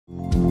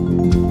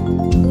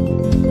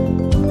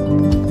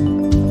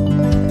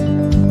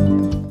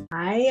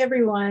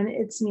everyone,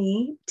 it's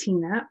me,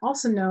 Tina,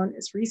 also known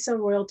as Resale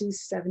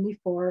Royalties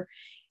 74,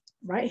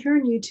 right here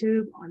on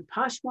YouTube, on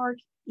Poshmark,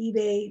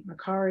 eBay,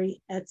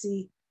 Mercari,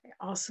 Etsy. I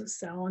also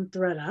sell on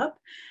ThredUp.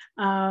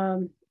 I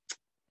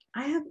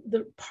have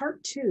the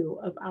part 2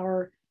 of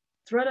our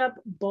ThredUp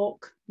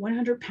bulk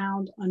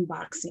 100-pound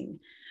unboxing.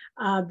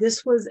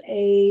 This was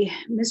a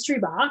mystery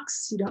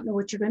box. You don't know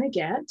what you're going to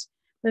get.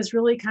 That's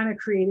really kind of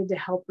created to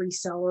help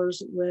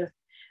resellers with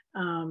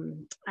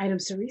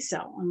items to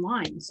resell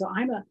online. So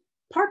I'm a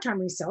part-time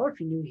reseller if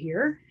you're new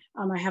here.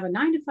 I have a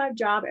 9-to-5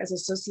 job as a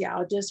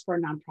sociologist for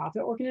a nonprofit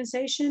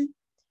organization.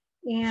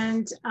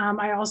 And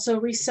I also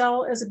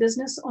resell as a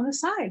business on the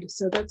side.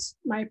 So that's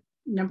my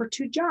number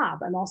 2 job.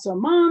 I'm also a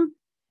mom.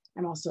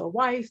 I'm also a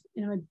wife,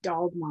 and I'm a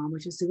dog mom,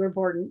 which is super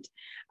important.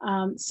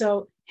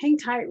 So hang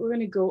tight. We're going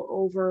to go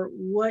over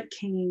what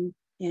came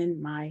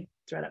in my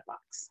ThredUp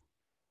box.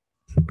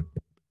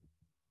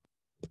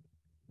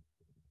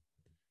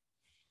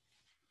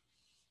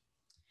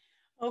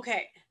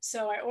 Okay,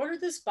 so I ordered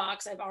this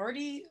box. I've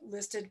already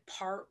listed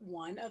part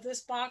 1 of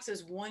this box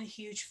as one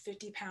huge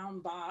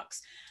 50-pound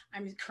box.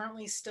 I'm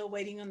currently still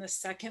waiting on the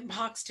second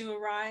box to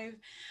arrive.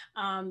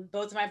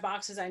 Both of my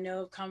boxes I know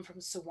have come from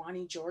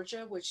Sewanee,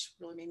 Georgia, which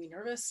really made me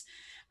nervous.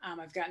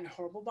 I've gotten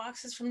horrible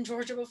boxes from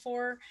Georgia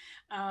before.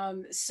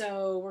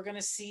 So we're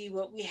gonna see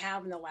what we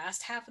have in the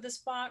last half of this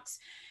box.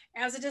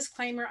 As a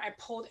disclaimer, I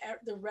pulled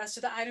the rest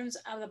of the items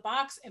out of the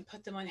box and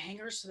put them on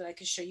hangers so that I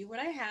could show you what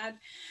I had.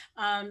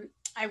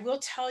 I will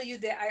tell you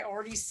that I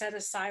already set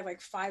aside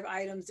like 5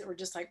 items that were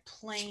just like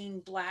plain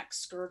black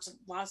skirts,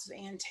 lots of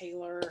Ann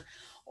Taylor,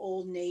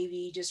 Old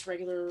Navy, just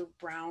regular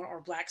brown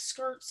or black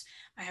skirts.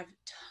 I have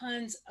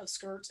tons of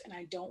skirts and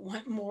I don't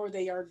want more.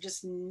 They are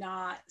just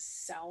not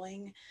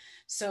selling.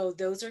 So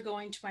those are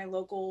going to my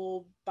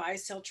local buy,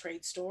 sell,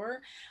 trade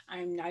store.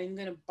 I'm not even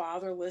going to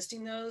bother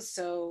listing those.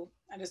 So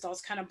I just thought it's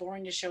kind of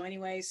boring to show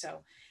anyway.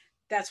 So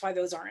that's why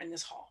those aren't in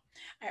this haul.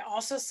 I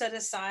also set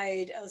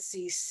aside, let's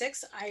see,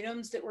 6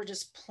 items that were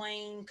just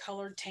plain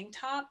colored tank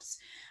tops.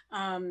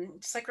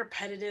 Just like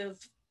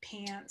repetitive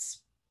pants,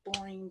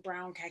 boring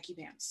brown khaki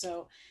pants.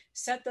 So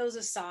set those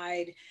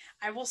aside.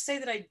 I will say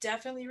that I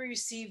definitely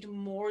received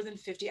more than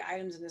 50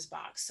 items in this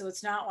box. So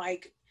it's not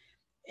like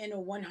in a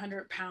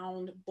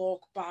 100-pound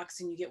bulk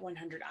box and you get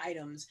 100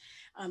 items.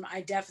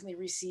 I definitely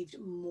received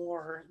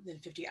more than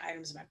 50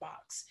 items in my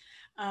box.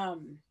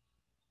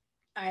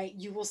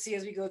 You will see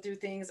as we go through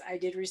things, I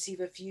did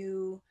receive a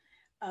few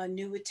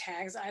new with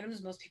tags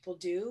items. Most people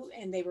do,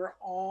 and they were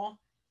all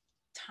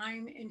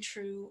time and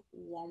true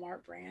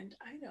Walmart brand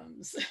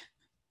items.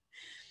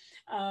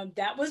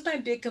 That was my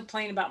big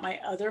complaint about my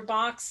other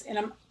box.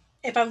 And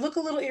if I look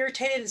a little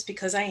irritated, it's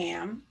because I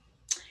am.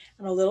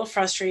 I'm a little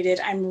frustrated.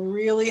 I'm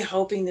really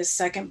hoping this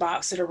second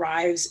box that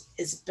arrives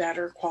is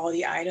better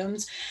quality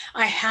items.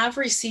 I have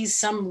received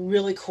some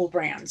really cool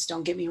brands,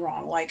 don't get me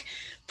wrong, like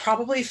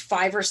probably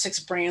 5 or 6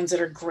 brands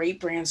that are great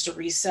brands to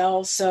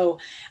resell. So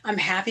I'm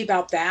happy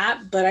about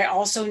that, but I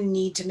also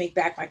need to make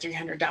back my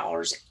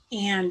 $300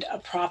 and a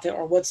profit,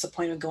 or what's the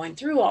point of going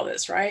through all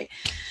this, right?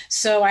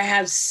 So I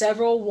have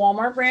several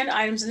Walmart brand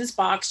items in this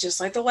box, just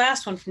like the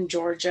last one from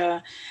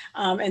Georgia.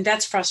 And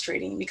that's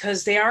frustrating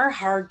because they are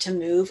hard to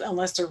move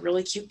unless they're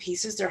really cute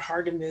pieces. They're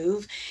hard to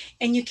move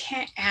and you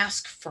can't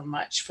ask for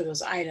much for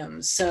those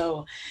items.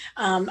 So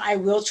I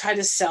will try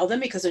to sell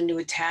them because they're new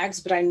with tags,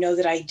 but I know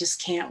that I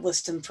just can't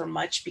list them for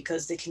much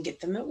because they can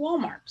get them at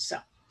Walmart. So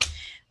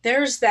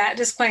there's that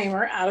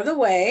disclaimer out of the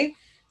way.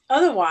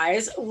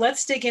 Otherwise,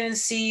 let's dig in and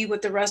see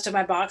what the rest of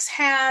my box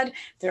had.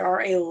 There are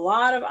a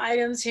lot of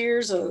items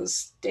here, so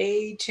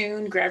stay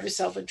tuned. Grab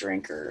yourself a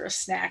drink or a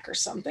snack or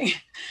something.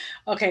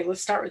 Okay,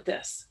 let's start with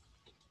this.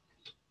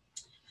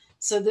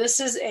 So this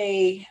is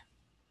a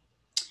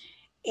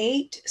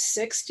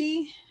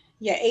 860,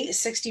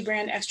 860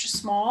 brand extra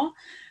small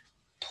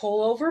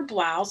pullover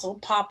blouse, little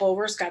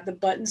popover. It's got the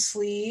button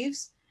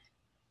sleeves.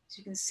 As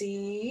you can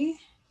see,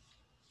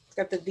 it's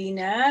got the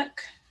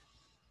V-neck.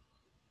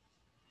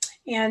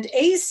 And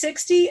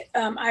A60,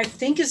 I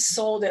think is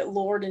sold at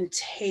Lord &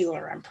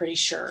 Taylor, I'm pretty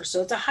sure. So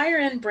it's a higher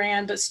end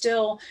brand, but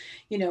still,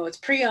 you know, it's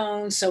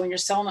pre-owned. So when you're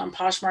selling it on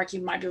Poshmark,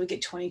 you might be able to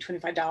get $20,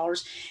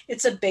 $25.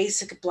 It's a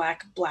basic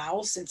black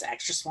blouse. It's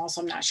extra small,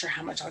 so I'm not sure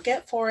how much I'll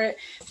get for it,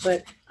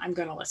 but I'm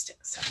going to list it.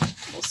 So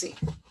we'll see.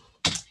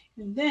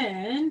 And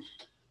then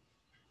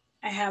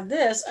I have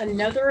this,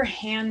 another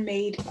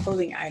handmade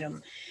clothing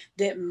item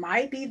that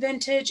might be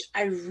vintage.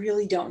 I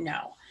really don't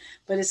know.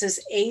 But it's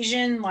this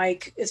Asian,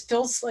 like, it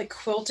feels like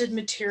quilted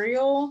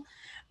material.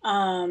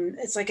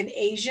 It's like an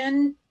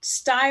Asian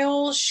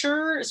style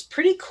shirt. It's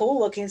pretty cool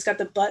looking. It's got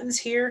the buttons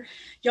here.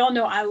 Y'all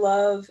know I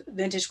love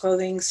vintage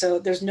clothing, so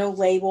there's no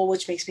label,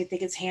 which makes me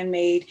think it's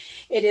handmade.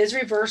 It is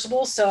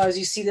reversible, so as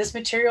you see this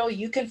material,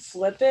 you can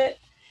flip it,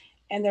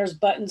 and there's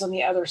buttons on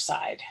the other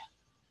side.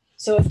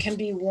 so it can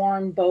be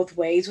worn both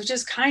ways, which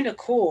is kind of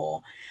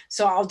cool.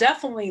 So I'll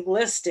definitely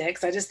list it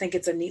because I just think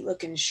it's a neat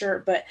looking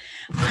shirt. But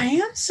I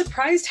am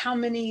surprised how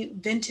many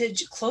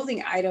vintage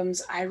clothing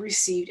items I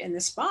received in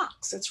this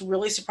box. It's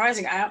really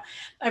surprising.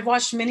 I've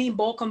watched many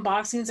bulk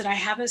unboxings and I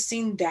haven't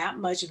seen that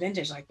much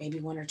vintage, like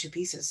maybe one or two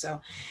pieces. So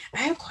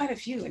I have quite a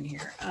few in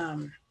here.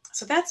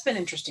 So that's been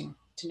interesting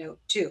to note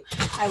too.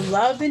 I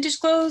love vintage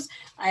clothes.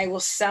 I will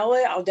sell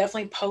it. I'll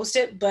definitely post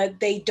it, but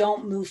they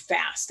don't move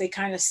fast. They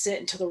kind of sit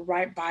until the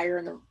right buyer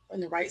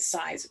and the right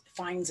size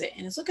finds it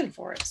and is looking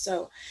for it.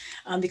 So,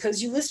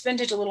 because you list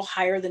vintage a little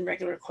higher than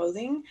regular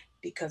clothing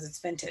because it's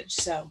vintage.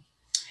 So,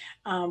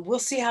 we'll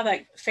see how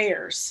that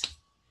fares.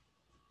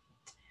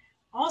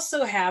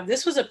 Also have,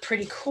 this was a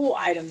pretty cool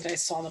item that I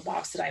saw in the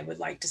box that I would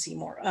like to see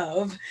more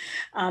of.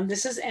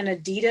 This is an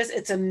Adidas.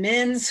 It's a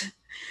men's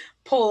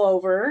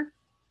pullover.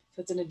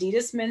 So it's an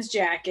Adidas men's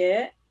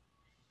jacket.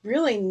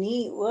 Really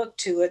neat look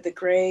to it, the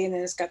gray, and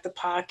then it's got the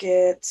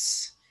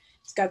pockets.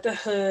 It's got the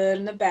hood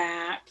and the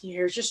back.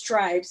 Here's your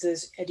stripes.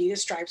 Those Adidas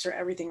stripes are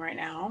everything right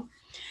now.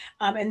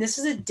 And this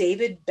is a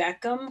David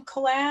Beckham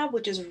collab,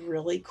 which is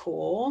really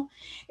cool.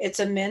 It's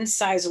a men's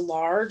size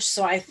large,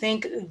 so I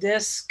think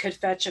this could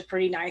fetch a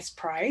pretty nice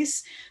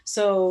price.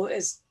 So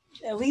it's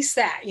at least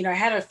that, I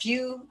had a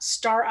few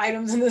star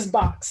items in this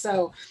box,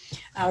 so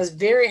I was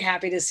very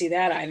happy to see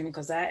that item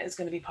because that is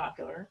going to be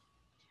popular.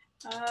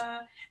 I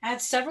had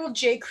several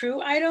J.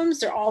 Crew items.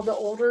 They're all the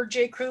older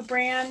J. Crew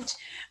brand.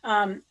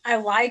 I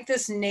like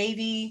this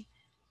navy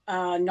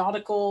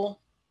nautical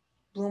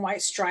blue and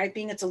white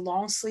striping. It's a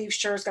long sleeve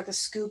shirt. It's got the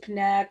scoop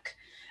neck.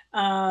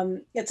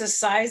 It's a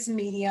size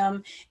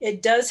medium.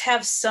 It does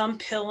have some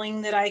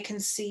pilling that I can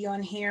see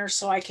on here,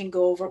 so I can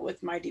go over it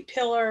with my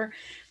depiller,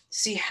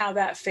 see how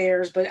that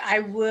fares. But I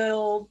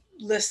will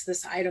list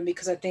this item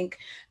because I think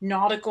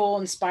nautical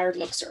inspired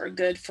looks are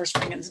good for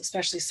spring and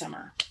especially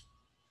summer.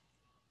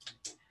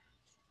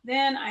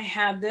 Then I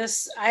have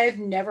this. I've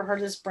never heard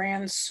of this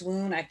brand,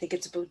 Swoon. I think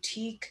it's a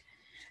boutique.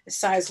 A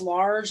size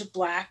large,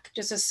 black,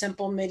 just a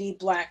simple midi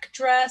black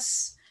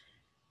dress.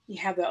 You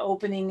have the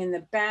opening in the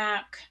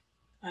back.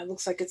 It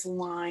looks like it's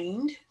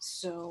lined,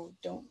 so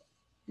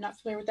not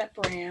familiar with that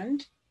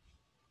brand.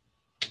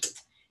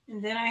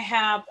 And then I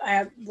have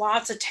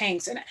lots of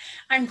tanks, and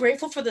I'm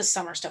grateful for the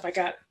summer stuff. I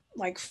got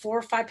like 4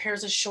 or 5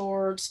 pairs of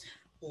shorts,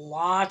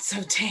 lots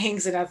of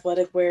tanks and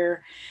athletic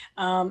wear.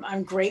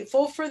 I'm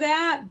grateful for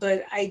that,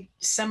 but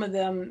some of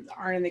them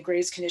aren't in the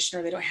greatest condition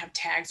or they don't have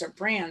tags or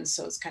brands,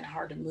 so it's kind of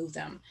hard to move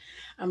them.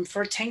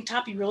 For a tank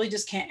top, you really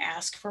just can't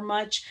ask for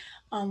much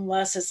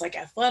unless it's like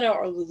Athleta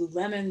or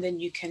Lululemon. Then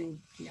you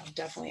can,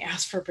 definitely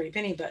ask for a pretty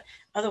penny, but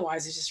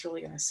otherwise it's just really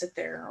going to sit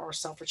there or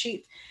sell for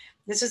cheap.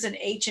 This is an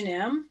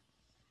H&M,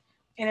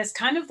 and it's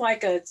kind of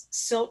like a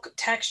silk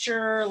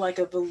texture, like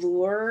a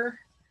velour,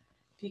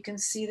 if you can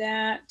see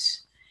that.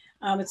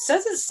 It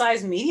says it's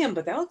size medium,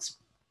 but that looks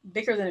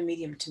bigger than a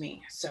medium to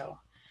me. So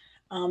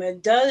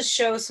it does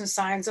show some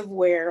signs of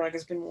wear, like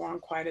it's been worn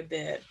quite a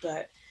bit,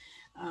 but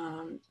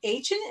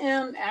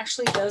H&M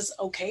actually does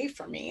okay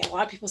for me. A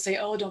lot of people say,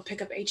 oh, don't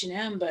pick up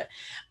H&M, but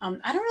I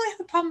don't really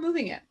have a problem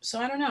moving it. So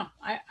I don't know.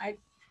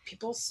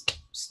 People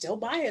still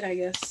buy it, I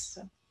guess.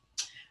 So.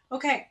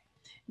 Okay,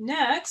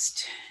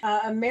 next,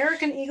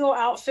 American Eagle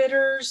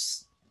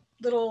Outfitters,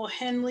 little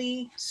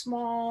Henley,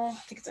 small.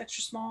 I think it's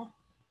extra small.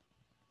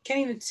 Can't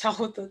even tell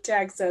what the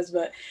tag says,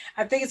 but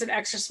I think it's an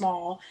extra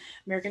small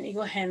American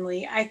Eagle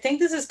Henley. I think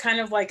this is kind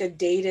of like a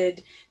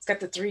dated, it's got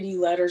the 3D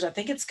letters. I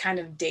think it's kind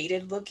of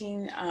dated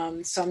looking,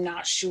 so I'm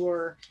not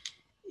sure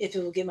if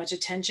it will get much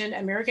attention.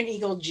 American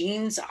Eagle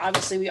jeans,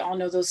 obviously we all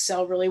know those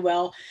sell really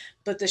well,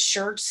 but the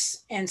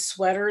shirts and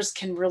sweaters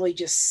can really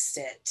just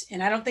sit.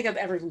 And I don't think I've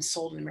ever even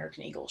sold an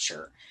American Eagle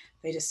shirt.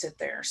 They just sit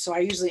there. So I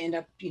usually end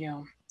up,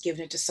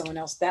 giving it to someone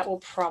else. That will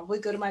probably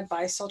go to my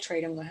buy, sell,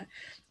 trade. I'm going to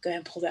go ahead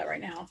and pull that right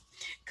now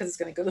because it's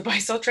going to go to the buy,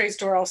 sell, trade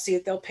store. I'll see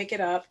if they'll pick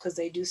it up because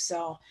they do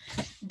sell.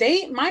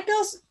 My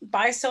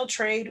buy, sell,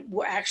 trade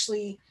will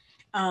actually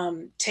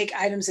take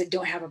items that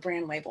don't have a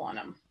brand label on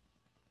them.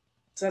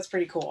 So that's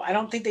pretty cool. I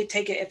don't think they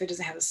take it if it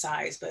doesn't have a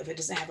size, but if it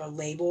doesn't have a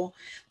label,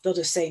 they'll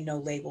just say no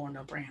label or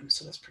no brand.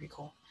 So that's pretty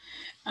cool.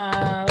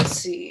 Let's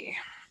see.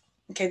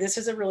 Okay, this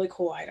is a really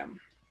cool item.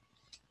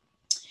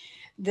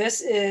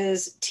 This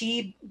is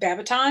T.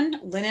 Babaton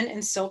Linen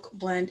and Silk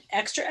Blend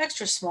Extra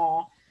Extra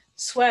Small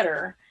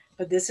Sweater,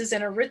 but this is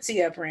an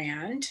Aritzia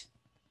brand.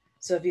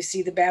 So if you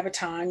see the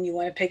Babaton, you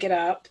want to pick it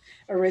up.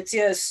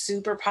 Aritzia is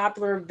super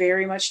popular,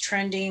 very much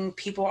trending.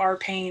 People are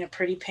paying a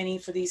pretty penny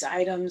for these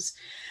items.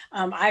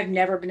 I've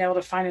never been able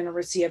to find an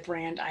Aritzia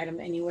brand item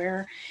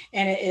anywhere,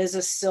 and it is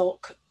a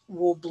silk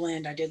wool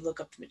blend. I did look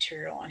up the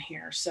material on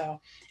here.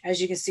 So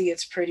as you can see,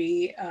 it's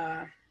pretty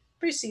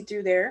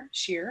see-through there,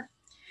 sheer.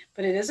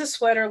 But it is a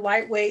sweater,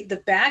 lightweight. The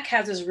back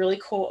has this really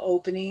cool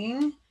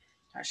opening.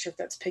 Not sure if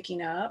that's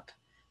picking up,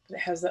 but it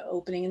has the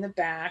opening in the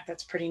back.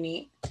 That's pretty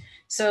neat.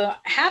 So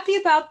happy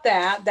about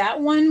that. That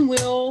one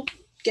will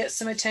get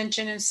some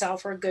attention and sell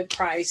for a good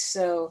price.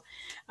 So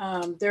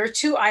there are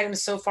 2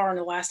 items so far in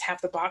the last half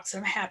of the box that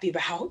I'm happy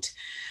about.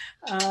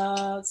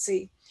 Let's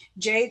see.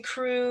 J.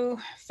 Crew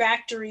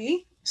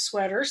Factory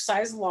sweater,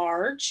 size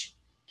large.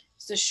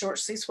 It's a short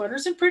sleeve sweater.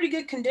 It's in pretty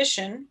good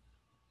condition.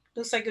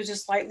 Looks like it was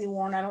just lightly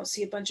worn. I don't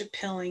see a bunch of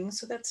pilling,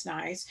 so that's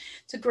nice.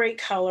 It's a great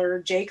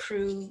color. J.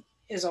 Crew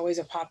is always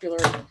a popular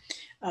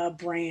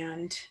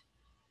brand.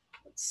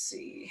 Let's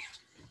see.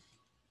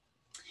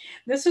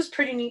 This is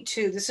pretty neat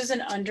too. This is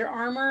an Under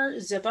Armour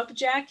zip-up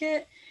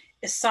jacket.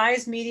 It's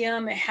size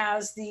medium. It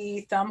has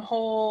the thumb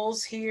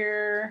holes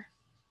here.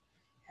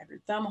 Have your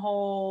thumb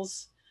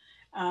holes.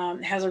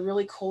 It has a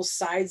really cool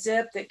side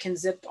zip that can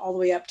zip all the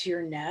way up to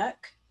your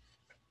neck.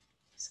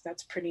 So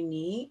that's pretty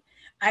neat.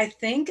 I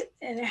think,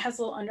 and it has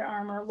a little Under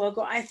Armour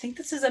logo. I think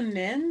this is a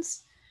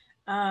men's.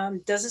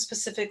 Doesn't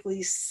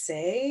specifically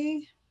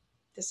say.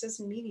 This is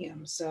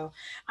medium. So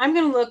I'm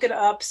going to look it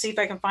up, see if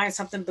I can find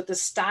something, but the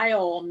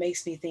style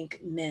makes me think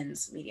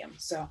men's medium.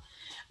 So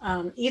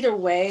either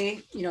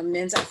way, you know,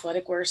 men's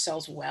athletic wear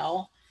sells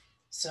well.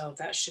 So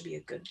that should be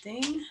a good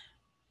thing.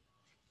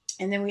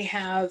 And then we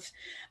have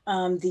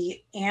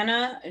the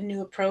Anna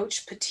New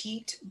Approach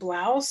Petite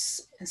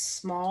Blouse in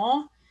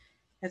small.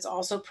 It's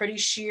also pretty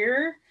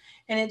sheer.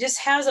 And it just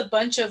has a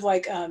bunch of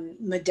like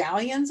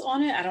medallions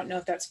on it. I don't know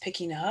if that's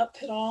picking up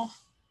at all,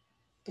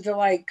 but they're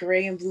like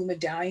gray and blue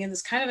medallions.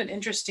 It's kind of an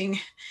interesting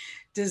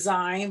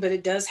design, but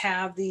it does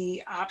have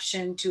the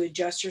option to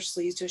adjust your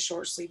sleeves to a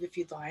short sleeve if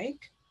you'd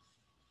like.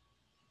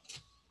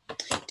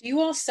 Do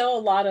you all sell a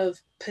lot of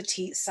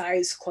petite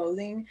size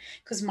clothing?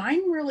 Because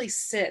mine really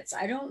sits.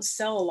 I don't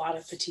sell a lot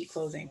of petite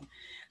clothing.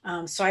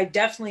 So I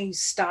definitely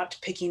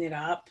stopped picking it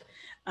up.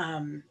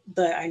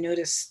 But I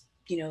noticed,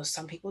 you know,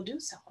 some people do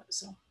sell it.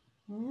 So,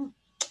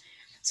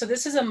 so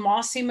this is a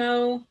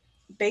Mossimo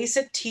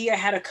basic tee. I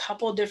had a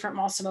couple different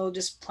Mossimo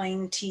just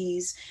plain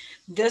tees.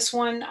 This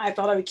one I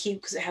thought I would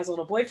keep because it has a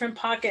little boyfriend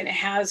pocket. And it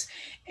has,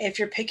 if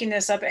you're picking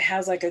this up, it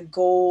has like a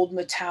gold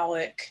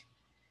metallic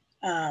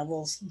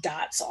little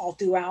dots all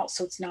throughout,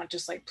 so it's not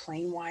just like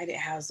plain white. It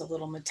has a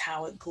little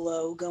metallic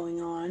glow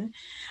going on.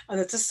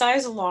 That's a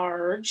size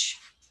large.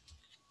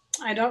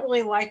 I don't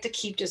really like to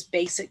keep just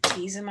basic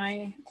tees in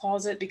my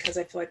closet because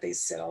I feel like they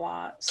sit a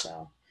lot.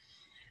 So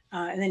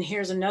and then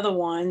here's another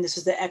one. This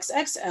is the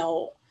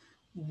XXL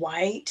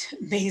white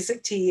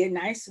basic tee, a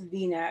nice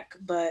v-neck,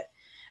 but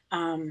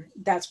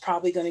that's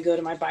probably going to go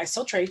to my buy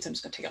sell trade. So I'm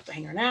just going to take out the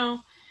hanger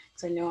now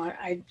because I know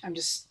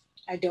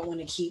I don't want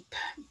to keep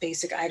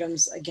basic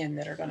items again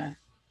that are going to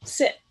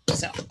sit.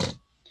 So,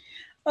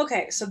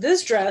 okay. So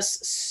this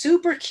dress,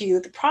 super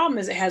cute. The problem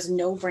is it has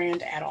no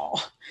brand at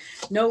all.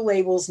 No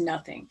labels,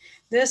 nothing.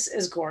 This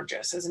is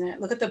gorgeous, isn't it?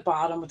 Look at the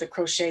bottom with the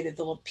crochet, that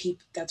the little peep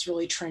that's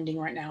really trending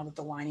right now, that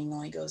the lining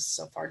only goes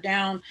so far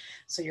down.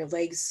 So your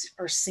legs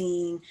are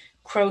seen,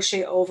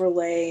 crochet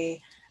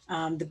overlay.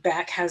 The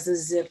back has a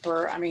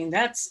zipper. I mean,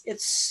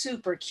 it's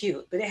super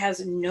cute, but it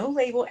has no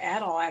label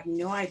at all. I have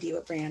no idea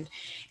what brand.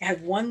 It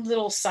had one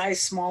little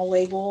size small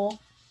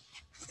label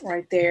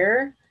right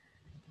there,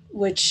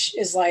 which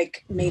is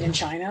like made in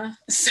China.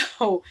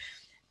 So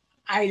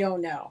I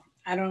don't know.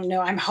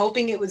 I'm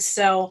hoping it would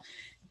sell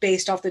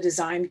based off the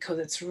design because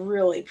it's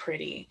really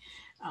pretty.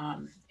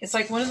 It's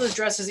like one of those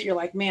dresses that you're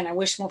like, man, I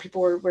wish more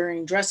people were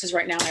wearing dresses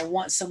right now. And I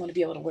want someone to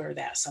be able to wear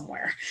that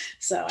somewhere.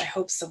 So I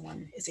hope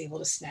someone is able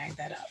to snag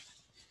that up.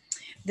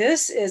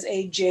 This is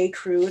a J.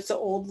 Crew. It's an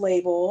old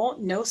label,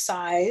 no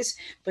size,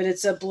 but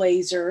it's a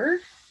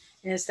blazer.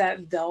 And it's that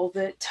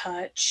velvet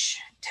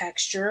touch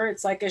texture.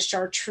 It's like a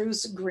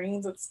chartreuse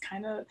green. That's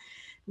kind of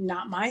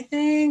not my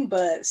thing,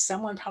 but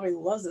someone probably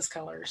loves this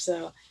color.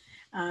 So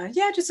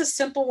yeah, just a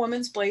simple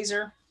woman's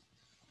blazer.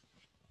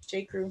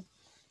 J. Crew.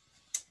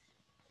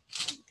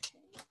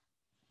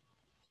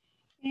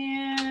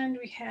 And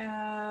we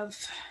have,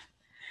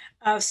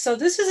 so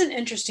this is an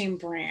interesting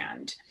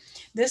brand.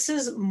 This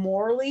is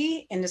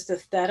Morley, and it's the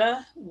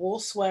Theta wool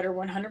sweater,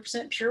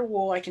 100% pure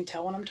wool. I can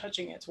tell when I'm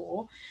touching it, it's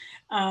wool.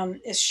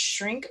 It's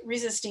shrink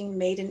resisting,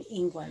 made in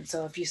England.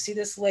 So if you see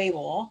this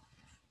label,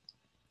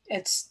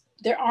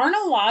 there aren't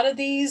a lot of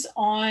these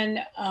on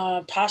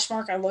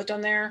Poshmark. I looked on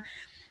there.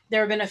 There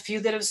have been a few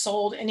that have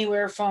sold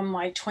anywhere from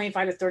like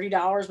 $25 to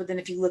 $30. But then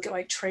if you look at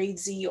like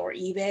TradeZ or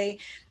eBay,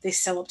 they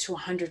sell up to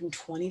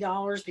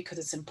 $120 because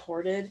it's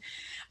imported.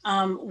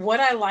 What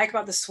I like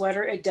about the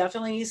sweater, it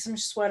definitely needs some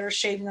sweater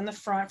shading on the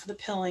front for the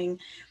pilling,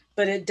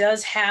 but it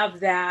does have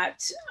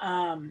that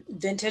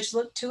vintage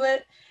look to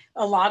it.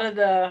 A lot of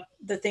the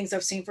things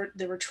I've seen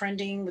that were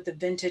trending with the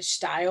vintage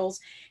styles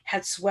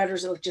had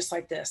sweaters that look just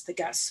like this. They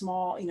got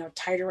small, you know,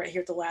 tighter right here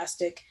at the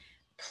elastic,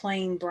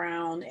 plain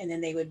brown, and then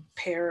they would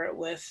pair it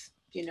with,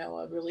 you know,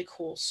 a really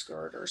cool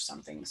skirt or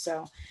something.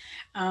 So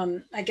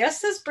I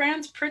guess this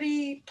brand's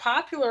pretty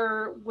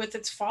popular with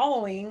its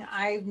following.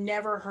 I've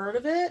never heard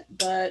of it,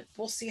 but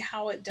we'll see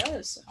how it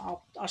does.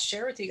 I'll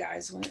share with you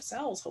guys when it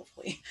sells,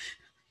 hopefully.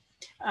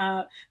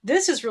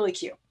 This is really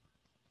cute.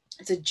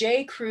 It's a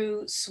J.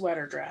 Crew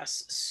sweater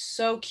dress.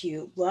 So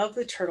cute. Love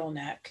the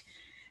turtleneck.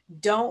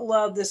 Don't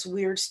love this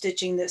weird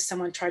stitching that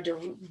someone tried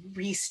to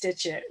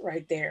re-stitch it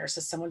right there. So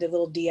someone did a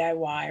little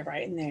DIY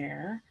right in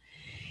there.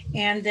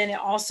 And then it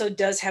also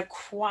does have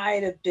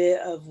quite a bit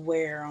of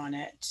wear on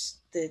it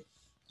that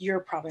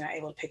you're probably not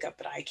able to pick up,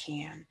 but I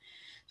can.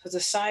 So it's a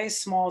size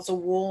small. It's a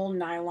wool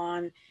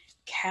nylon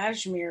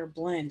cashmere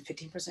blend,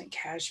 15%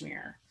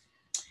 cashmere.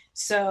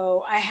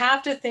 So I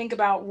have to think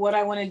about what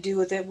I want to do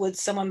with it. Would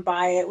someone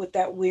buy it with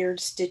that weird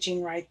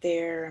stitching right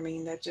there? I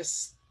mean, that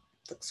just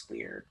looks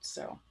weird.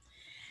 So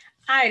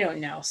I don't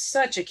know.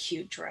 Such a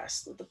cute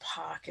dress with the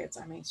pockets.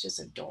 I mean, it's just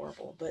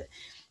adorable. But,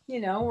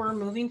 we're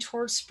moving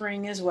towards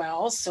spring as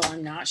well. So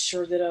I'm not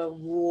sure that a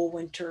wool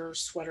winter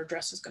sweater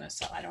dress is going to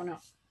sell. I don't know.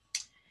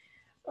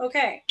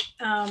 Okay.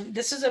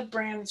 This is a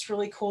brand that's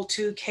really cool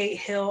too. Kate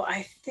Hill.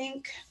 I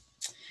think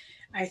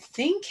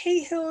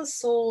Kate Hill is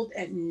sold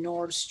at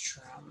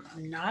Nordstrom.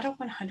 I'm not a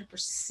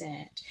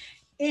 100%.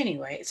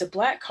 Anyway, it's a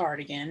black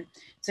cardigan.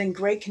 It's in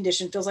great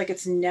condition. Feels like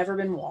it's never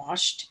been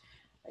washed.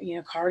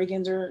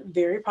 Cardigans are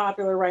very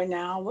popular right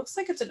now. Looks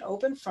like it's an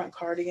open front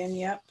cardigan.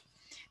 Yep.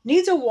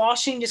 Needs a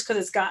washing just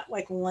because it's got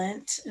like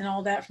lint and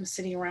all that from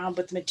sitting around,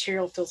 but the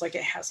material feels like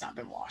it has not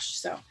been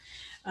washed. So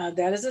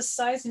that is a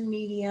size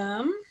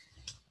medium.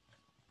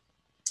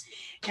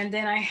 And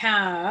then I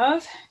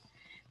have,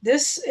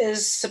 this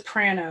is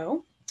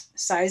Soprano,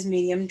 size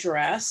medium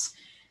dress.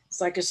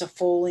 It's like it's a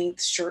full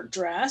length shirt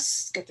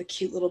dress. It's got the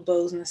cute little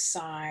bows on the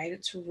side.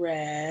 It's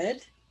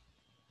red.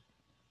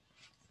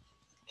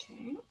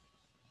 Okay.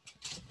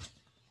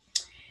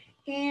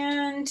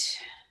 And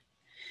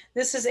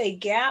this is a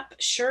Gap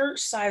shirt,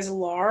 size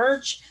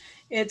large.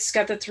 It's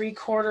got the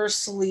 3/4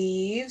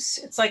 sleeves.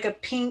 It's like a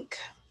pink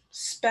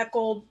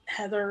speckled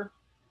heather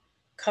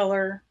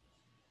color.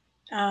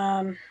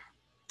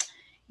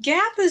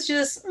 Gap is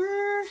just,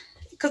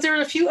 because there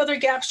are a few other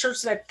Gap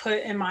shirts that I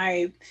put in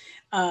my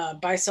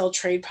buy, sell,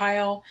 trade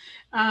pile.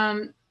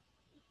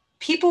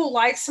 People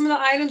like some of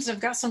the items and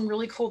have got some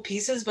really cool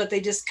pieces, but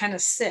they just kind of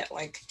sit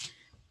like,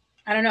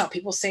 I don't know.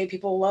 People say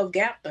people love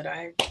Gap, but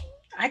I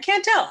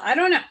can't tell. I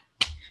don't know.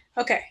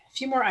 Okay, a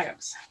few more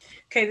items.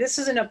 Okay, this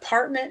is an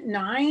Apartment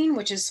 9,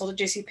 which is sold at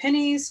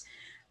JCPenney's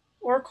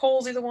or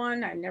Kohl's, either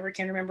one. I never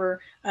can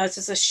remember. It's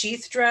just a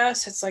sheath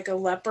dress. It's like a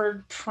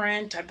leopard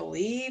print, I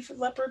believe,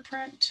 leopard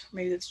print.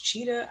 Maybe it's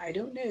cheetah. I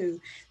don't know.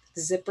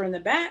 The zipper in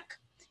the back.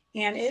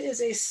 And it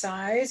is a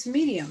size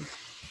medium.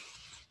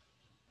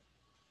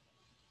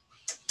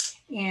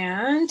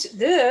 And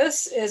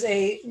this is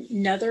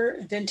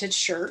another vintage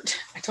shirt.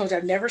 I told you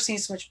I've never seen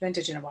so much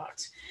vintage in a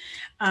box.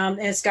 And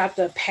it's got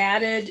the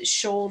padded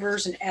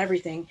shoulders and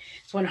everything.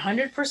 It's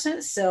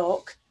 100%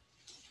 silk.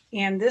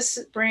 And this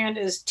brand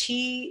is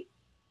TTW.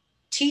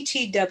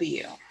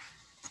 It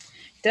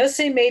does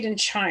say made in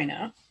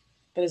China,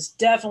 but it's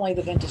definitely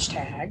the vintage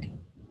tag.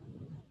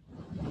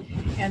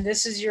 And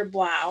this is your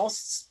blouse.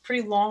 It's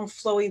pretty long,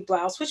 flowy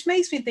blouse, which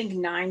makes me think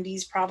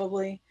 90s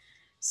probably.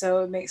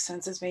 So it makes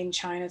sense. It's made in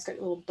China. It's got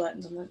little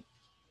buttons in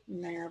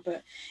there,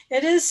 but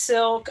it is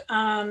silk.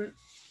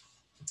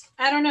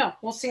 I don't know.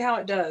 We'll see how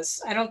it does.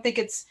 I don't think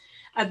it's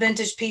a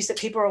vintage piece that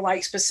people are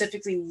like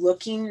specifically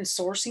looking and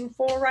sourcing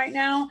for right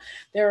now.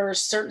 There are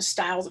certain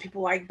styles that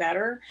people like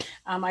better.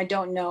 I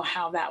don't know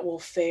how that will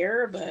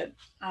fare, but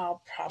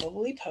I'll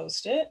probably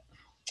post it.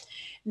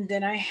 And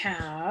then I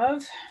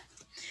have,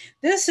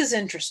 this is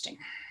interesting.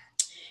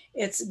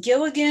 It's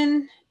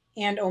Gilligan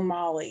and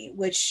O'Malley,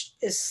 which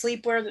is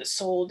sleepwear that's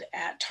sold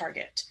at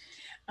Target.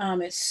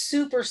 It's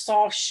super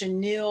soft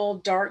chenille,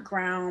 dark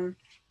green.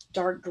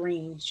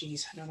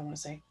 Geez, I don't know what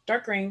to say.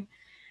 Dark green.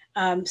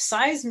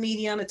 Size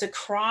medium. It's a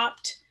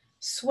cropped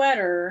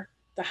sweater,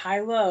 the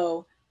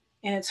high-low,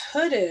 and it's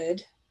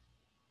hooded,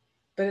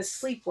 but it's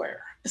sleepwear.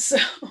 So,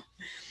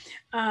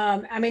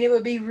 I mean, it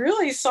would be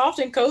really soft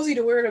and cozy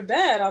to wear to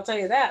bed, I'll tell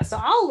you that. So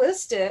I'll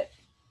list it,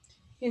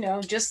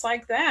 just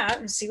like that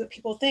and see what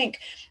people think.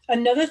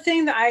 Another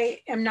thing that I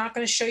am not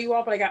going to show you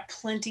all, but I got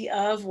plenty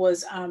of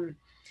was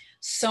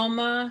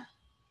Soma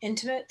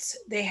Intimates.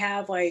 They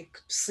have like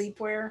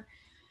sleepwear.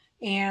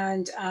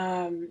 And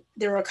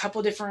there were a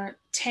couple different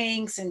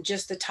tanks and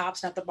just the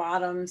tops, not the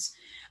bottoms,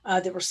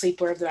 that were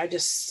sleepwear that I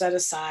just set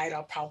aside.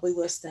 I'll probably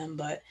list them,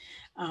 but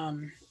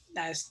I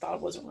just thought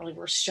it wasn't really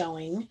worth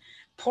showing.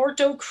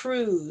 Porto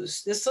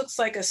Cruz. This looks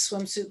like a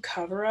swimsuit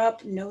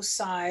cover-up, no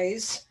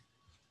size,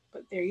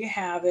 but there you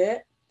have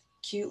it.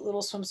 Cute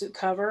little swimsuit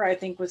cover. I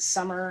think with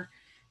summer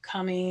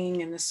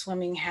coming and the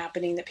swimming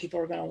happening that people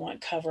are going to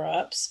want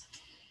cover-ups.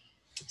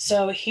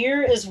 So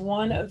here is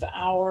one of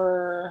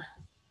our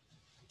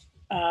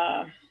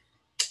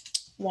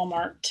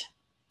Walmart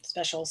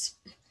specials.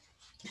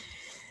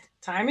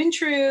 Time and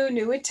True,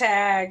 new with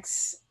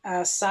tags,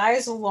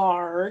 size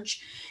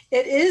large.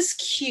 It is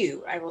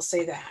cute, I will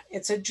say that.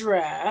 It's a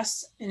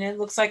dress, and it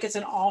looks like it's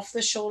an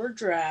off-the-shoulder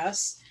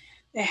dress.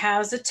 It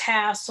has the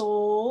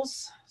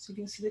tassels, so you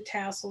can see the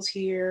tassels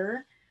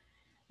here.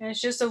 And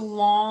it's just a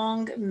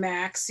long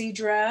maxi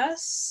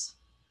dress.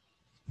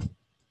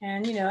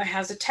 And, it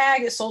has a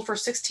tag. It sold for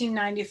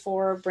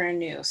 $16.94 brand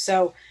new.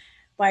 So,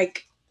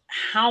 like,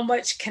 how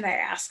much can I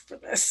ask for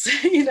this?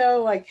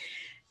 Like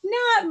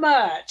Not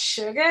much,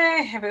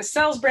 okay? If it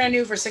sells brand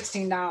new for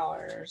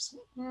 $16.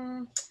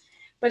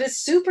 But it's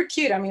super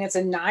cute. I mean, it's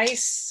a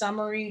nice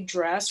summery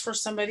dress for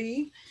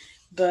somebody,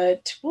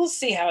 but we'll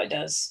see how it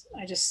does.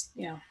 I just,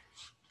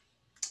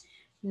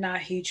 not a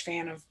huge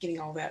fan of getting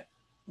all that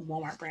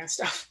Walmart brand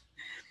stuff,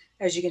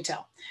 as you can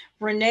tell.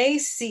 Renee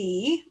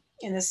C,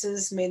 and this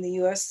is made in the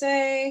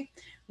USA,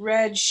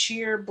 red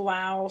sheer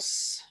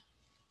blouse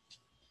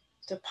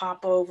to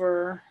pop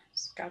over.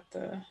 It's got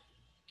the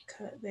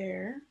cut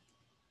there.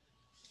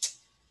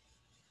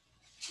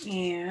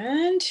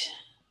 And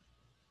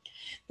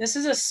this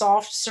is a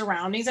soft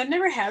surroundings. I've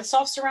never had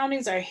soft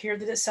surroundings. I hear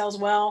that it sells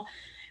well.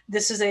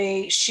 This is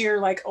a sheer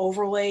like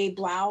overlay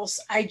blouse.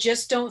 I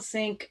just don't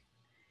think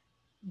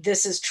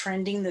this is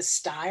trending the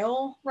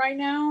style right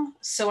now.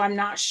 So I'm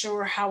not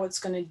sure how it's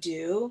going to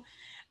do.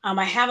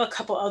 I have a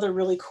couple other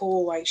really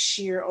cool like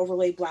sheer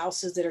overlay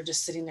blouses that are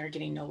just sitting there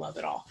getting no love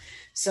at all.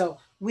 So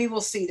we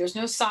will see. There's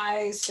no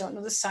size. Don't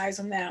know the size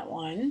on that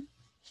one.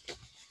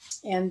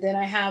 And then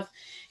I have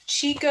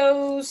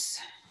Chico's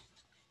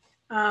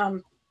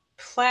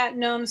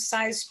Platinum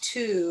size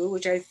 2,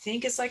 which I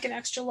think is like an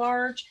extra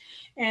large.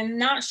 And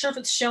not sure if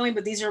it's showing,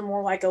 but these are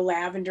more like a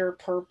lavender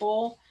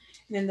purple.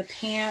 And then the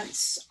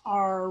pants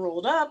are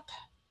roll up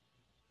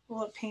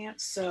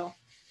pants. So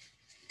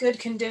good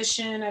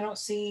condition. I don't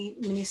see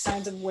many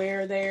signs of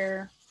wear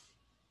there.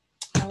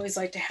 I always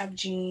like to have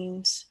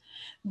jeans.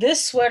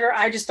 This sweater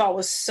I just thought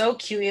was so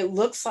cute. It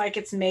looks like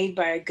it's made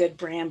by a good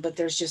brand, but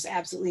there's just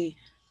absolutely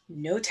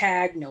no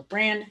tag, no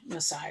brand, no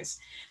size.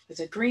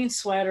 It's a green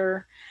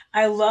sweater.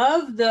 I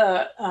love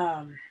the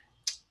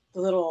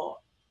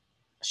little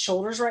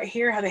shoulders right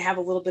here, how they have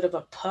a little bit of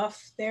a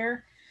puff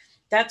there.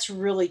 That's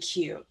really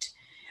cute.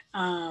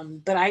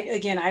 But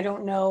I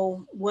don't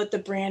know what the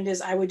brand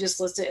is. I would just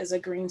list it as a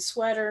green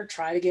sweater,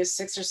 try to get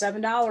 $6 or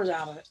 $7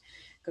 out of it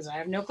because I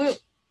have no clue.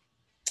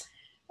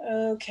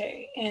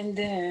 Okay, and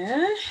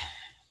then,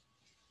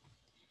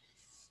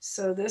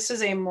 so this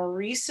is a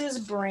Maurice's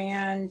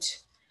brand,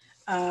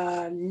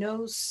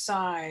 no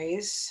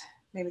size.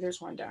 Maybe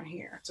there's one down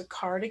here. It's a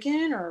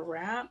cardigan or a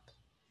wrap.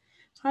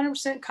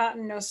 100%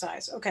 cotton, no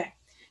size. Okay.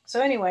 So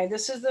anyway,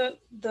 this is the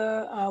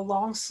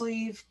long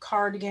sleeve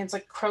cardigan. It's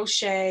like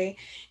crochet.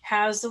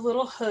 Has the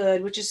little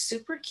hood, which is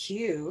super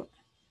cute.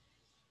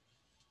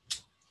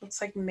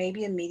 Looks like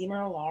maybe a medium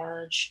or a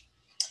large.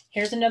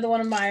 Here's another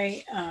one of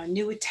my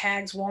new with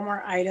tags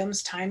Walmart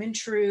items. Time and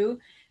True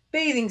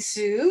bathing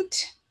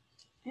suit.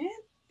 And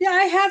yeah,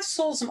 I have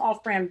sold some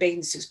off-brand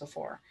bathing suits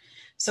before.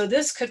 So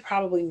this could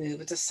probably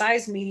move. It's a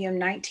size medium.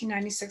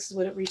 $19.96 is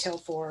what it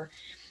retailed for.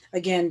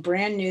 Again,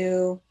 brand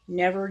new,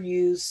 never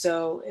used,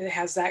 so it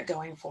has that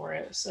going for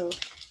it. So,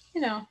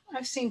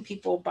 I've seen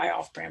people buy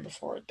off-brand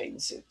before with bathing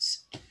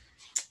suits.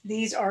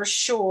 These are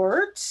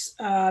shorts,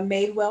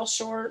 Madewell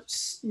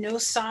shorts, no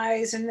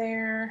size in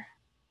there.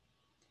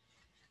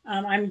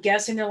 I'm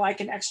guessing they're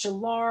like an extra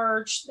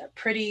large, that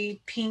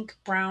pretty pink,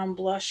 brown,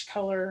 blush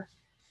color.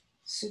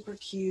 Super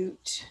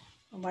cute.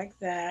 I like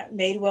that.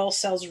 Madewell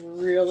sells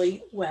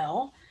really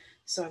well.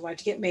 So I'd like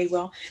to get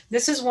Madewell.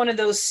 This is one of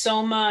those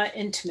Soma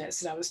intimates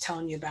that I was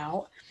telling you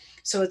about.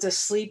 So it's a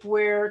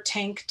sleepwear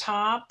tank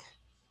top.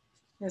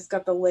 It's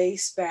got the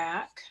lace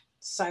back,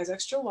 size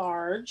extra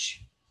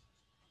large.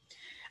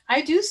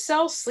 I do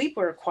sell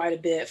sleepwear quite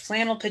a bit.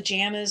 Flannel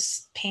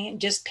pajamas,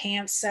 just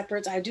pants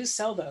separates. I do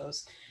sell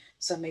those.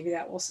 So maybe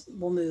that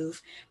will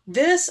move.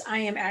 This I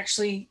am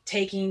actually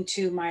taking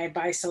to my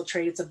buy sell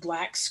trade. It's a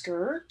black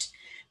skirt,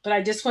 but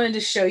I just wanted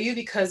to show you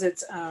because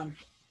it's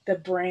the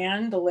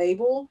brand, the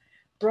label,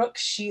 Brooke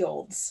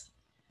Shields.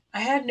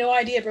 I had no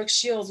idea Brooke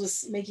Shields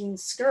was making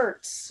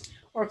skirts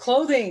or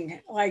clothing.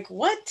 Like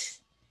what?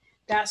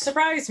 That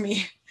surprised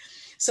me.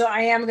 So I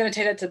am going to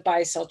take that to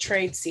buy sell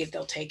trade, see if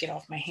they'll take it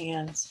off my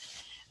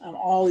hands.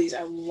 All these,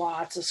 I have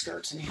lots of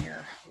skirts in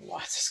here.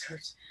 Lots of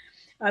skirts.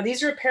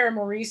 These are a pair of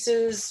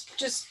Maurice's,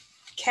 just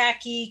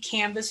khaki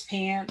canvas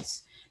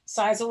pants,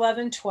 size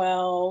 11,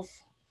 12.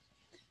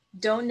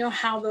 Don't know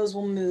how those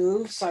will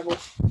move, so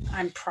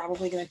I'm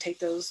probably going to take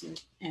those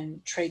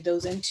and trade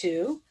those in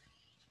too.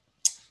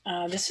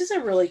 This is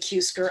a really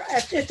cute skirt.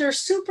 If they're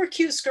super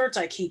cute skirts,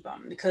 I keep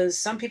them because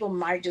some people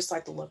might just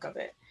like the look of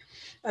it.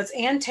 It's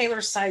Ann Taylor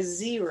size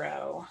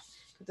 0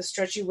 with the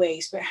stretchy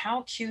waist, but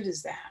how cute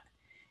is that?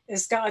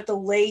 It's got like the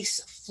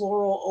lace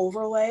floral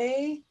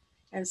overlay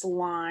and it's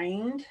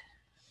lined.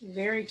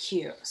 Very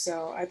cute.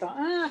 So I thought,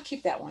 I'll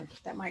keep that one.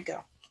 That might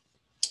go.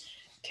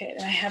 Okay,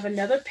 then I have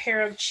another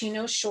pair of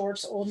chino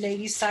shorts, Old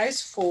Navy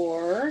size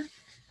 4.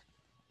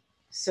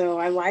 So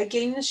I like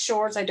getting the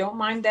shorts. I don't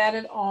mind that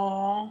at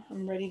all.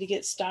 I'm ready to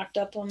get stocked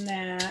up on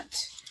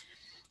that.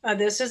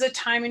 This is a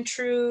Time and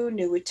True,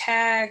 new with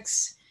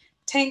tags.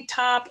 Tank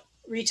top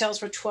retails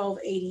for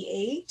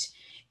 $12.88.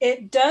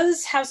 It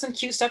does have some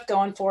cute stuff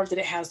going for it, that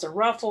it has the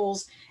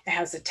ruffles, it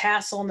has the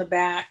tassel in the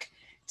back.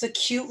 It's a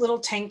cute little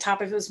tank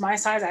top. If it was my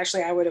size,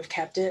 actually, I would have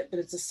kept it, but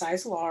it's a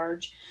size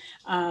large.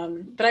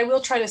 But I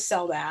will try to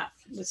sell that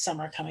with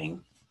summer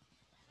coming.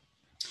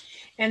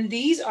 And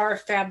these are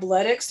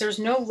Fabletics. There's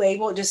no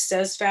label. It just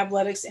says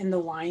Fabletics in the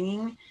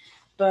lining.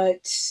 But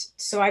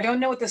so I don't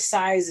know what the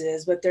size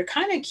is, but they're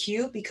kind of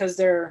cute because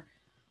they're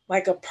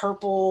like a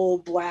purple,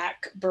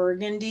 black,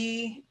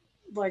 burgundy,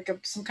 like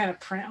some kind of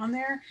print on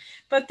there.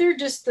 But they're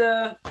just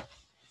the,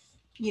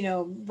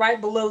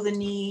 right below the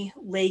knee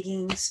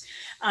leggings.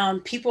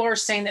 People are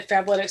saying that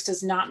Fabletics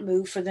does not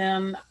move for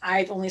them.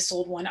 I've only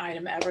sold one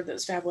item ever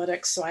that's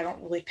Fabletics, so I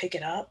don't really pick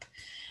it up.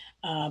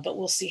 But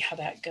we'll see how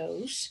that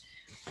goes.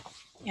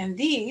 And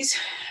these,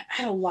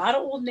 I had a lot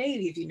of Old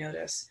Navy, if you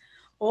notice.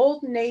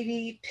 Old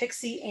Navy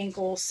Pixie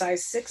Ankle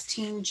size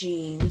 16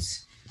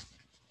 jeans.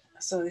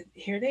 So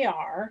here they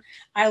are.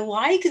 I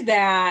like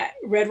that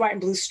red, white,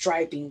 and blue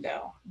striping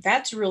though.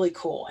 That's really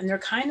cool. And they're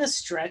kind of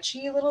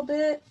stretchy a little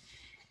bit.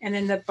 And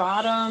then the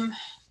bottom,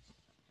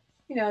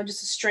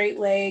 just a straight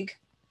leg.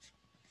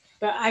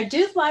 But I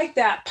did like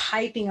that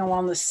piping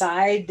along the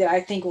side that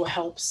I think will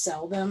help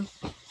sell them.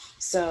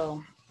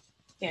 So,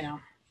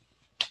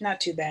 not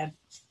too bad.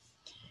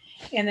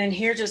 And then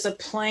here's just a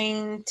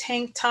plain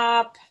tank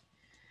top.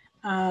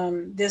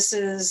 This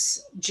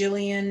is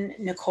Jillian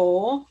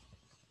Nicole,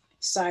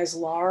 size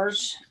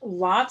large.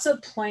 Lots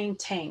of plain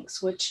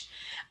tanks, which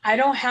I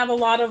don't have a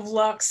lot of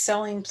luck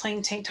selling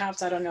plain tank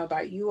tops. I don't know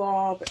about you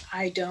all, but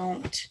I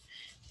don't.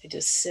 They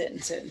just sit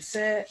and sit and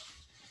sit.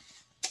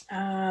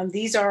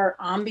 These are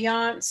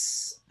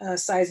Ambiance,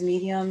 size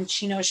medium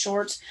chino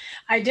shorts.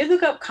 I did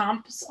look up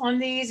comps on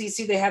these. You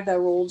see they have that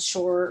rolled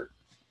short.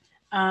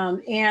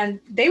 And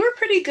they were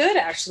pretty good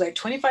actually, like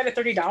 $25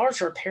 to $30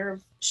 for a pair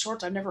of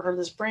shorts. I've never heard of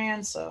this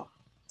brand, so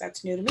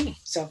that's new to me.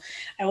 So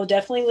I will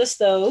definitely list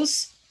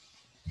those.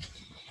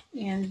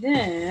 And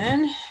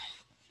then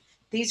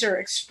these are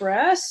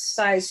Express,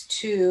 size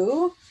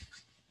 2.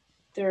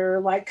 They're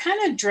like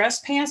kind of dress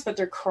pants, but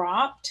they're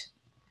cropped.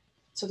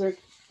 So they're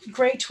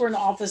great to wear in the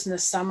office in the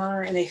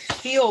summer, and they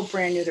feel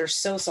brand new. They're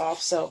so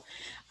soft. So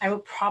I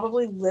would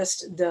probably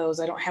list those.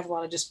 I don't have a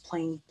lot of just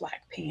plain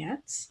black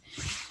pants.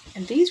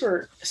 And these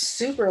were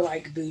super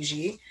like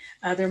bougie.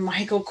 They're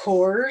Michael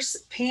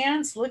Kors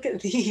pants. Look at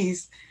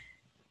these.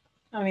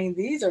 I mean,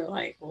 these are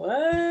like,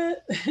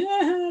 what?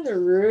 They're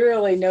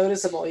really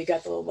noticeable. You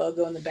got the little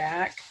logo in the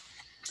back.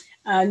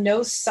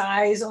 No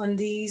size on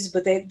these,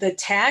 but the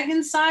tag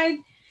inside,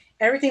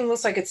 everything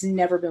looks like it's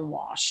never been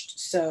washed.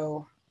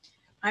 So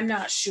I'm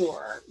not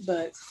sure.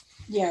 But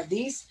yeah,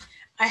 these,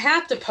 I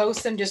have to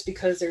post them just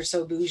because they're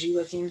so bougie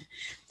looking.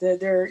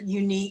 They're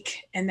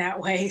unique in that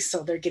way.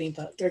 So they're getting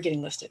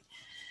listed.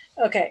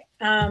 Okay.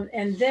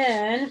 And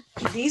then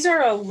these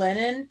are a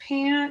linen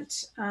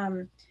pant.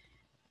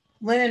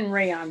 Linen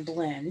rayon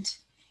blend,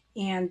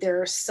 and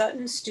they're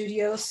Sutton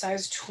Studio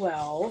size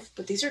 12,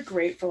 but these are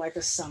great for like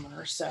the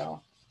summer.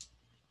 So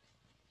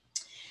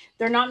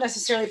they're not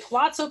necessarily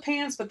palazzo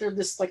pants, but they're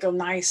just like a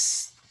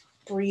nice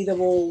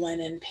breathable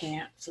linen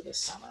pant for the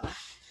summer.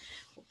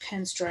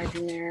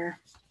 Pinstriping there.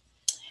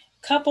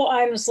 Couple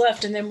items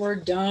left and then we're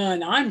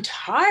done. I'm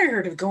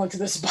tired of going through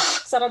this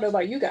box. I don't know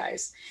about you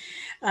guys.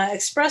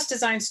 Express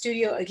Design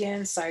Studio,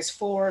 again, size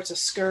 4. It's a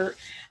skirt.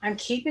 I'm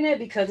keeping it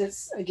because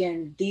it's,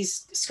 again,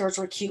 these skirts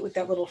were cute with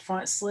that little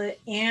front slit,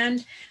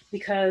 and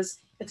because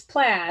it's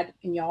plaid,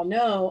 and y'all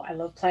know I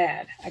love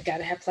plaid. I got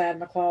to have plaid in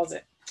my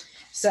closet.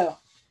 So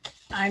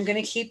I'm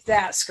going to keep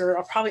that skirt.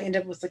 I'll probably end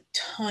up with a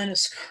ton of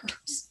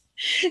skirts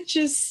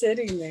just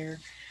sitting there.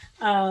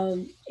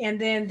 And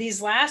then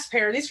these last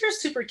pair, these are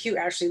super cute,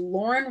 actually.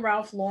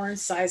 Ralph Lauren,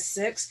 size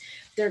 6.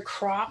 They're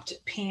cropped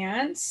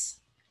pants,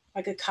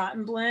 like a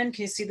cotton blend.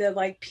 Can you see the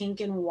like pink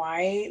and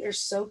white? They're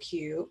so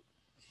cute.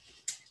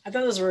 I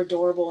thought those were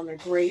adorable and they're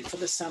great for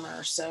the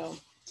summer. So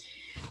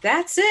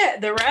that's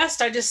it. The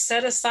rest I just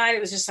set aside. It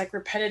was just like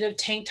repetitive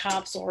tank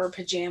tops or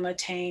pajama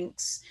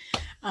tanks,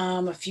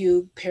 a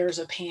few pairs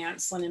of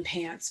pants, linen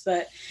pants.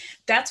 But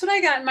that's what I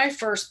got in my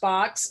first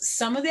box.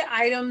 Some of the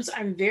items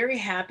I'm very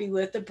happy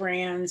with, the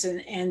brands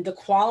and the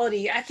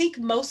quality. I think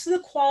most of the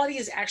quality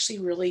is actually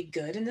really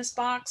good in this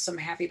box. So I'm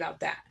happy about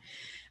that.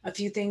 A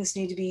few things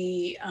need to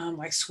be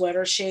like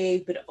sweater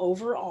shade, but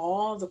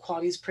overall the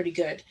quality is pretty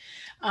good.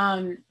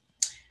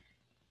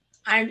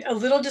 I'm a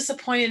little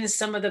disappointed in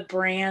some of the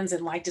brands,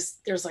 and like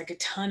just there's like a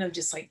ton of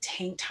just like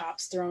tank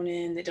tops thrown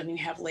in that don't even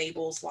have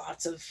labels,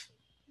 lots of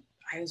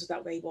items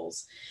without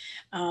labels.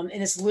 And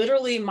it's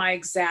literally my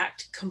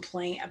exact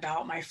complaint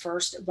about my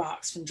first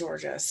box from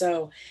Georgia.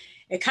 So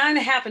it kind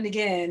of happened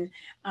again.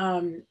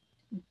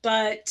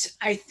 But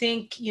I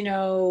think,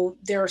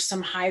 there are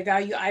some high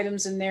value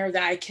items in there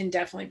that I can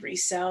definitely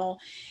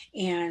resell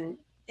and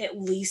at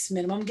least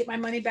minimum get my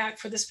money back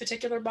for this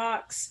particular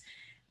box.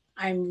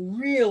 I'm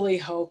really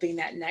hoping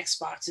that next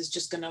box is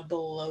just going to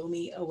blow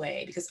me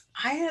away, because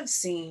I have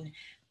seen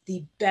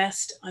the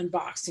best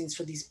unboxings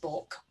for these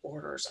bulk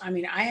orders. I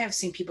mean, I have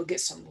seen people get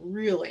some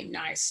really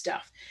nice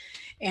stuff,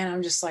 and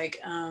I'm just like,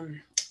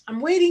 I'm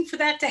waiting for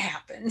that to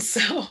happen.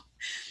 So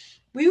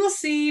we will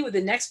see when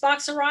the next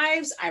box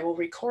arrives. I will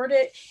record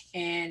it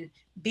and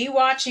be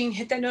watching,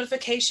 hit that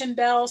notification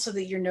bell so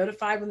that you're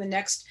notified when the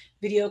next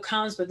video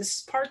comes. But this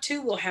is part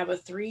 2. We'll have a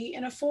 3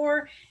 and a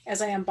 4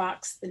 as I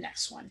unbox the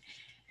next one.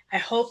 I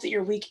hope that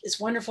your week is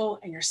wonderful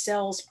and your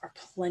sales are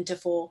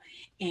plentiful.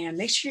 And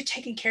make sure you're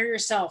taking care of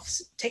yourself.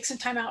 Take some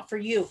time out for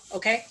you.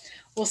 Okay.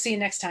 We'll see you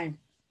next time.